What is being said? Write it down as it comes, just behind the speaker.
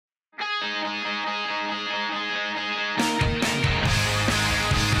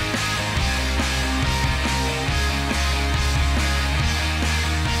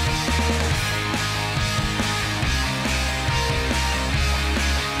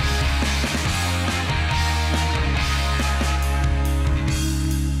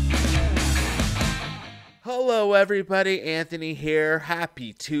Hello everybody, Anthony here.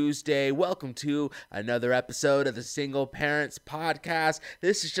 Happy Tuesday. Welcome to another episode of the Single Parents Podcast.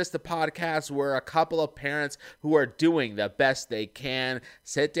 This is just a podcast where a couple of parents who are doing the best they can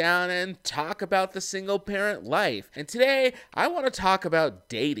sit down and talk about the single parent life. And today, I want to talk about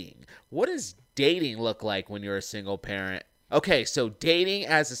dating. What does dating look like when you're a single parent? Okay, so dating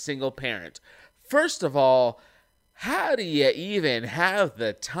as a single parent. First of all, how do you even have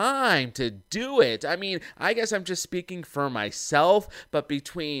the time to do it? I mean, I guess I'm just speaking for myself, but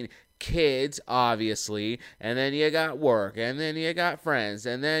between kids, obviously, and then you got work, and then you got friends,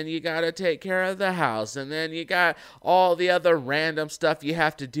 and then you got to take care of the house, and then you got all the other random stuff you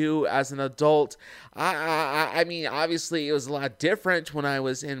have to do as an adult. I mean, obviously, it was a lot different when I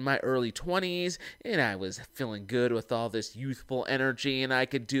was in my early 20s, and I was feeling good with all this youthful energy, and I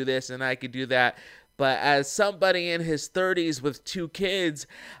could do this, and I could do that. But as somebody in his 30s with 2 kids,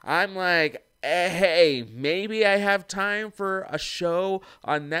 I'm like, hey, maybe I have time for a show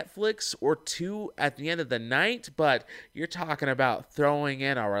on Netflix or 2 at the end of the night, but you're talking about throwing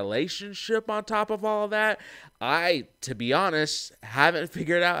in a relationship on top of all of that. I, to be honest, haven't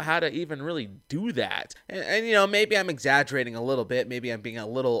figured out how to even really do that. And you know, maybe I'm exaggerating a little bit. Maybe I'm being a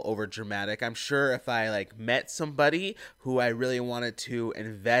little over dramatic. I'm sure if I met somebody who I really wanted to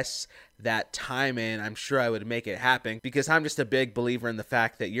invest that time in, I'm sure I would make it happen, because I'm just a big believer in the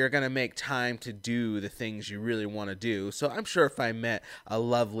fact that you're going to make time to do the things you really want to do. So I'm sure if I met a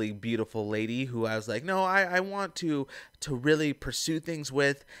lovely, beautiful lady who I was like, no, I want to really pursue things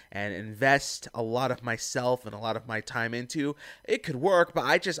with and invest a lot of myself and a lot of my time into, it could work. But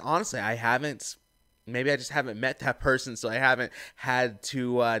I just honestly, maybe I just haven't met that person, so I haven't had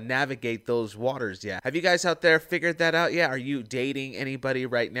to navigate those waters yet. Have you guys out there figured that out yet? Are you dating anybody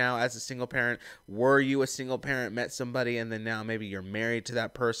right now as a single parent? Were you a single parent, met somebody, and then now maybe you're married to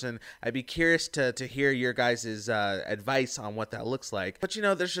that person? I'd be curious to hear your guys' advice on what that looks like. But you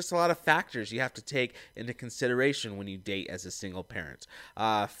know, there's just a lot of factors you have to take into consideration when you date as a single parent.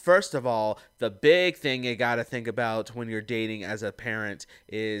 First of all, the big thing you got to think about when you're dating as a parent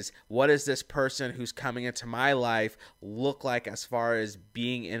is, what is this person who's coming into my life look like as far as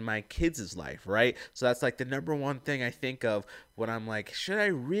being in my kids' life, right? So that's like the number one thing I think of when I'm like, should I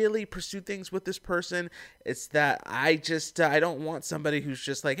really pursue things with this person? It's that I don't want somebody who's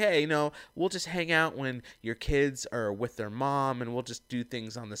just like, hey, you know, we'll just hang out when your kids are with their mom and we'll just do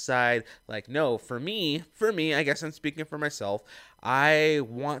things on the side. Like, no, for me, I guess I'm speaking for myself, I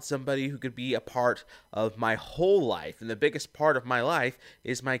want somebody who could be a part of my whole life. And the biggest part of my life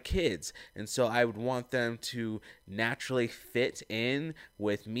is my kids. And so I would want them to naturally fit in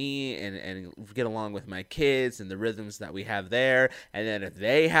with me and get along with my kids and the rhythms that we have there. And then if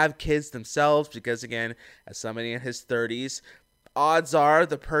they have kids themselves, because again, as somebody in his 30s, odds are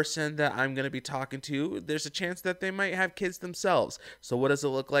the person that I'm going to be talking to, there's a chance that they might have kids themselves. So what does it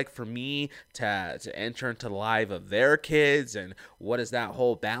look like for me to enter into the life of their kids? And what does that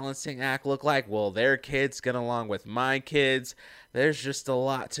whole balancing act look like? Will their kids get along with my kids? There's just a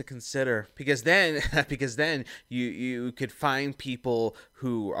lot to consider, because then you could find people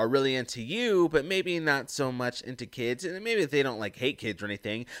who are really into you, but maybe not so much into kids. And maybe they don't hate kids or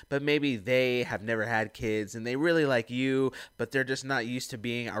anything, but maybe they have never had kids and they really like you, but they're just not used to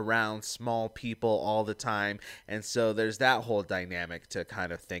being around small people all the time. And so there's that whole dynamic to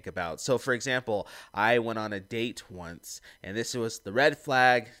kind of think about. So for example, I went on a date once, and this was the red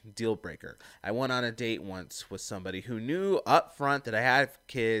flag deal breaker. I went on a date once with somebody who knew up front that I had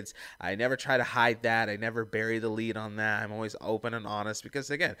kids. I never try to hide that. I never bury the lead on that. I'm always open and honest,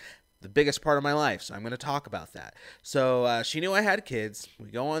 because again, the biggest part of my life, so I'm going to talk about that. So she knew I had kids. We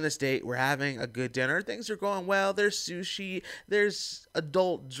go on this date. We're having a good dinner. Things are going well. There's sushi. There's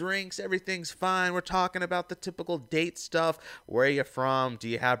adult drinks. Everything's fine. We're talking about the typical date stuff. Where are you from? Do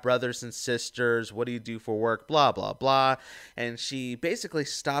you have brothers and sisters? What do you do for work? Blah, blah, blah. And she basically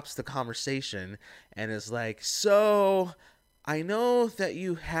stops the conversation and is like, so I know that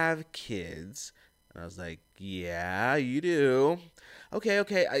you have kids. And I was like, yeah, you do.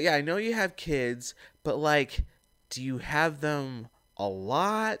 Okay. Yeah, I know you have kids, but do you have them a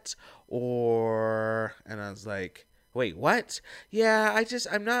lot? And I was like, wait, what? Yeah,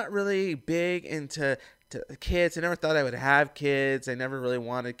 I'm not really big into kids. I never thought I would have kids. I never really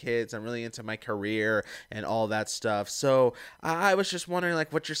wanted kids. I'm really into my career and all that stuff. So I was just wondering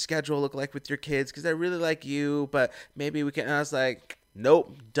what your schedule looked like with your kids, because I really like you, but maybe we can. And I was like,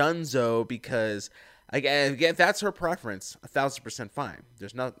 nope, dunzo, because again, that's her preference. 1,000% fine.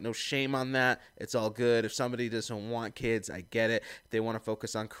 There's no shame on that. It's all good. If somebody doesn't want kids, I get it. If they want to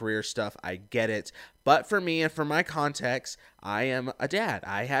focus on career stuff, I get it. But for me and for my context, I am a dad.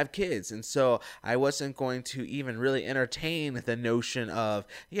 I have kids. And so I wasn't going to even really entertain the notion of,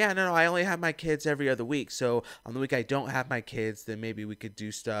 yeah, no, I only have my kids every other week. So on the week I don't have my kids, then maybe we could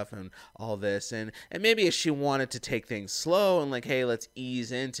do stuff and all this. And maybe if she wanted to take things slow and like, hey, let's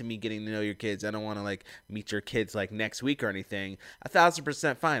ease into me getting to know your kids. I don't want to like meet your kids like next week or anything.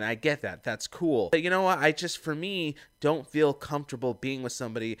 1,000% fine. I get that. That's cool. But you know what? I just, for me, don't feel comfortable being with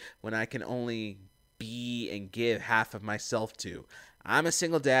somebody when I can only be and give half of myself to. I'm a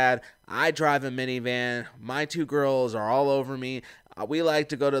single dad. I drive a minivan. My 2 girls are all over me. We like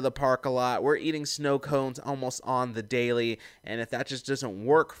to go to the park a lot. We're eating snow cones almost on the daily. And if that just doesn't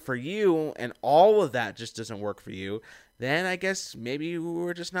work for you, and all of that just doesn't work for you, then I guess maybe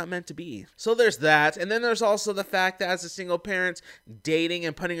we're just not meant to be. So there's that. And then there's also the fact that as a single parent, dating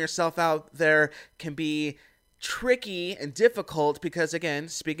and putting yourself out there can be tricky and difficult because, again,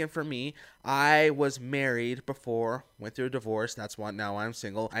 speaking for me, I was married before, went through a divorce. That's why now I'm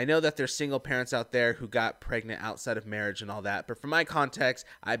single. I know that there's single parents out there who got pregnant outside of marriage and all that, but for my context,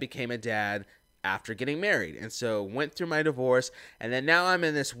 I became a dad after getting married. And so went through my divorce, and then now I'm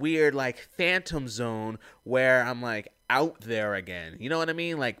in this weird like phantom zone where I'm like out there again. You know what I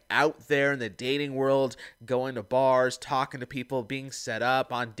mean? Like out there in the dating world, going to bars, talking to people, being set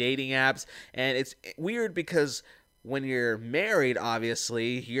up on dating apps. And it's weird because when you're married,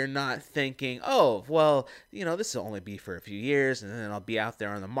 obviously, you're not thinking, oh, well, you know, this will only be for a few years and then I'll be out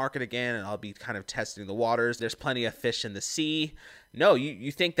there on the market again and I'll be kind of testing the waters. There's plenty of fish in the sea. No,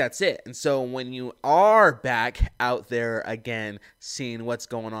 you think that's it. And so when you are back out there again, seeing what's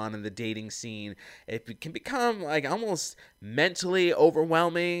going on in the dating scene, it can become like almost mentally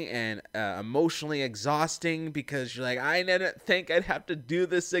overwhelming and emotionally exhausting because you're like, I didn't think I'd have to do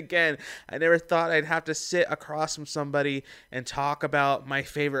this again. I never thought I'd have to sit across from somebody and talk about my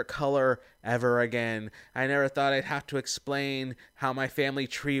favorite color ever again. I never thought I'd have to explain how my family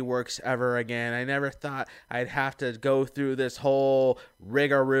tree works ever again. I never thought I'd have to go through this whole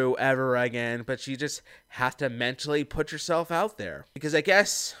rigmarole ever again. But you just have to mentally put yourself out there. Because I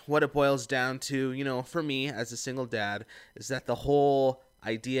guess what it boils down to, you know, for me as a single dad, is that the whole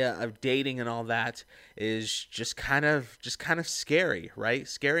idea of dating and all that is just kind of scary, right?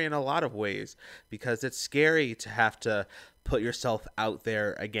 Scary in a lot of ways, because it's scary to have to put yourself out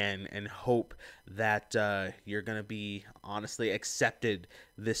there again and hope that you're going to be honestly accepted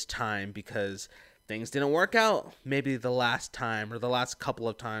this time because things didn't work out maybe the last time or the last couple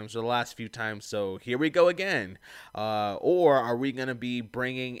of times or the last few times, so here we go again. Or are we going to be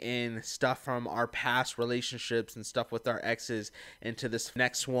bringing in stuff from our past relationships and stuff with our exes into this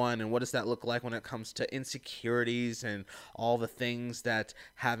next one, and what does that look like when it comes to insecurities and all the things that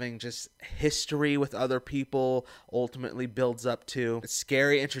having just history with other people ultimately builds up to. It's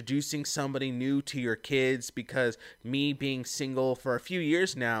scary introducing somebody new to your kids because me being single for a few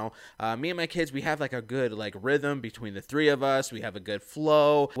years now, me and my kids, we have like a good like rhythm between the 3 of us. We have a good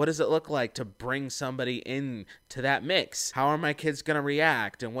flow. What does it look like to bring somebody in to that mix? How are my kids going to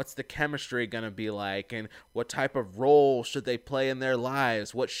react? And what's the chemistry going to be like? And what type of role should they play in their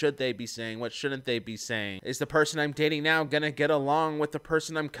lives? What should they be saying? What shouldn't they be saying? Is the person I'm dating now going to get along with the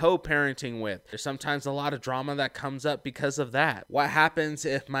person I'm co-parenting with? There's sometimes a lot of drama that comes up because of that. What happens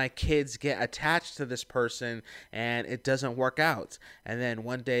if my kids get attached to this person and it doesn't work out? And then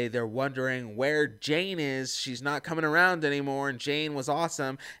one day they're wondering where Jane is. She's not coming around anymore, and Jane was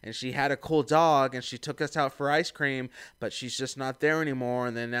awesome and she had a cool dog and she took us out for ice cream, but she's just not there anymore.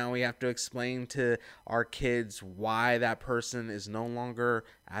 And then now we have to explain to our kids why that person is no longer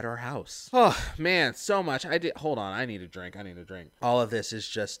at our house. Oh man, so much. Hold on, I need a drink. All of this is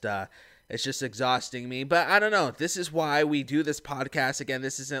just it's just exhausting me. But I don't know. This is why we do this podcast. Again,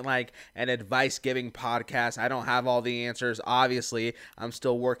 this isn't like an advice-giving podcast. I don't have all the answers, obviously. I'm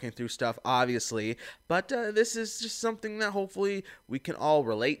still working through stuff, obviously. But this is just something that hopefully we can all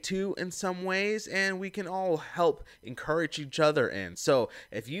relate to in some ways, and we can all help encourage each other in. So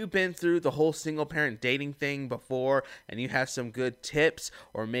if you've been through the whole single-parent dating thing before, and you have some good tips,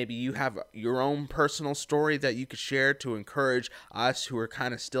 or maybe you have your own personal story that you could share to encourage us who are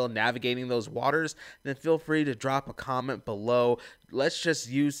kind of still navigating those waters, then feel free to drop a comment below. Let's just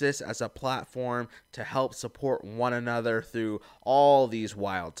use this as a platform to help support one another through all these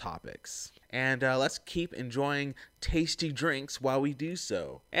wild topics. And let's keep enjoying tasty drinks while we do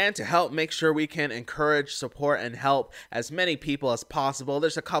so. And to help make sure we can encourage, support, and help as many people as possible,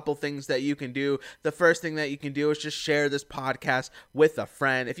 there's a couple things that you can do. The first thing that you can do is just share this podcast with a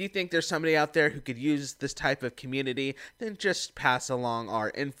friend. If you think there's somebody out there who could use this type of community, then just pass along our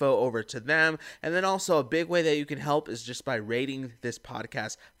info over to them. And then also a big way that you can help is just by rating this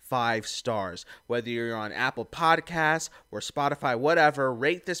podcast 5 stars. Whether you're on Apple Podcasts or Spotify, whatever,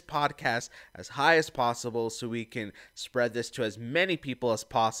 rate this podcast as high as possible so we can spread this to as many people as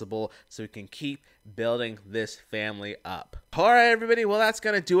possible so we can keep building this family up. All right, everybody. Well, that's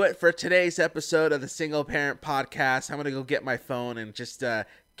going to do it for today's episode of the Single Parent Podcast. I'm going to go get my phone and just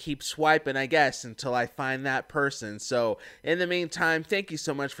keep swiping, I guess, until I find that person. So in the meantime, thank you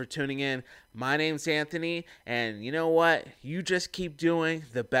so much for tuning in. My name's Anthony, and you know what? You just keep doing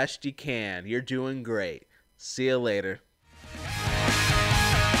the best you can. You're doing great. See you later.